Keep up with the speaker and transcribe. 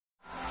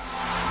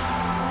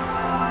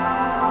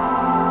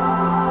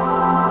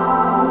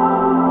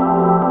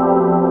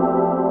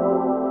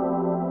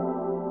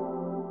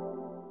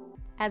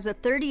As a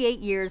 38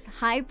 years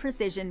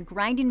high-precision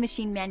grinding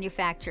machine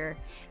manufacturer,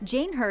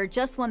 Jainnher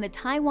just won the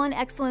Taiwan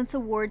Excellence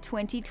Award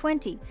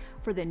 2020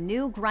 for the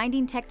new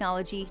grinding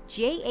technology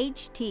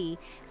JHT-4010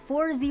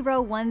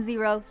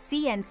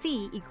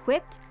 CNC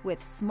equipped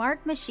with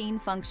Smart Machine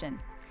Function.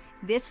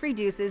 This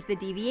reduces the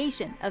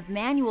deviation of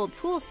manual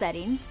tool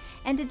settings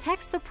and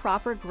detects the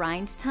proper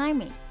grind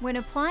timing. When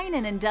applying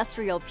an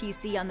industrial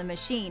PC on the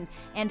machine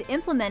and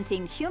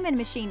implementing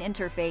human-machine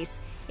interface,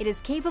 it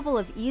is capable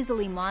of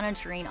easily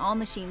monitoring all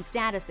machine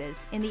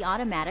statuses in the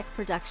automatic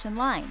production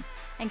line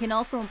and can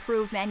also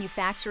improve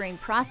manufacturing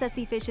process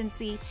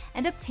efficiency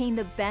and obtain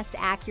the best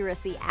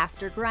accuracy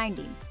after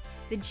grinding.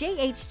 The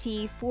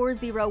JHT-4010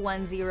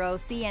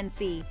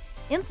 CNC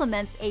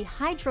implements a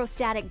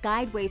hydrostatic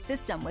guideway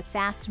system with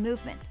fast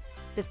movement.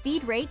 The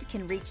feed rate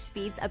can reach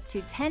speeds up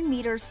to 10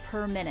 meters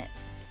per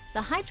minute.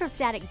 The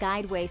hydrostatic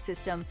guideway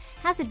system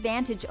has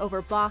advantage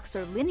over box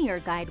or linear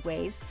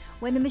guideways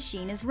when the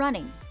machine is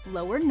running,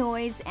 lower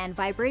noise and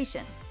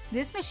vibration.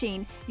 This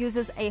machine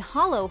uses a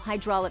hollow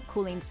hydraulic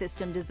cooling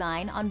system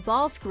design on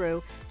ball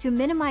screw to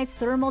minimize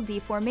thermal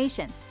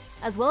deformation,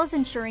 as well as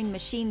ensuring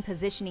machine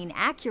positioning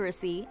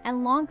accuracy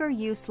and longer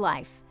use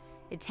life.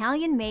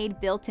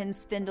 Italian-made built-in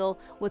spindle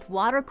with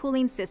water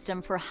cooling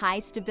system for high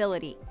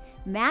stability.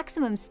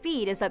 Maximum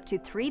speed is up to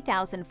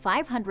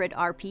 3,500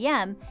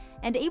 RPM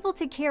and able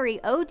to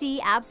carry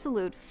OD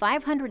absolute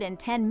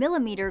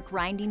 510mm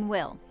grinding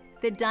wheel.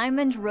 The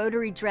diamond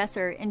rotary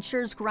dresser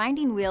ensures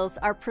grinding wheels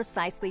are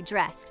precisely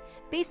dressed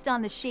based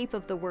on the shape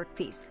of the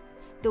workpiece.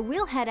 The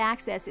wheel head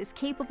axis is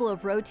capable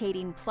of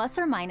rotating plus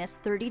or minus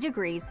 30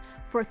 degrees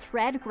for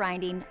thread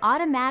grinding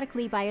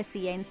automatically by a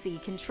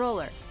CNC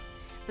controller.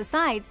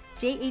 Besides,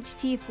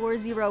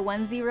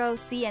 JHT-4010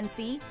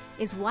 CNC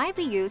is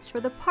widely used for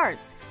the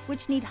parts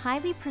which need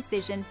highly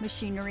precision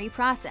machinery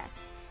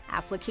process.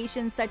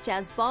 Applications such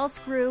as ball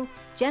screw,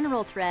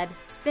 general thread,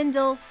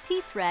 spindle,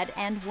 T-thread,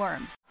 and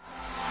worm.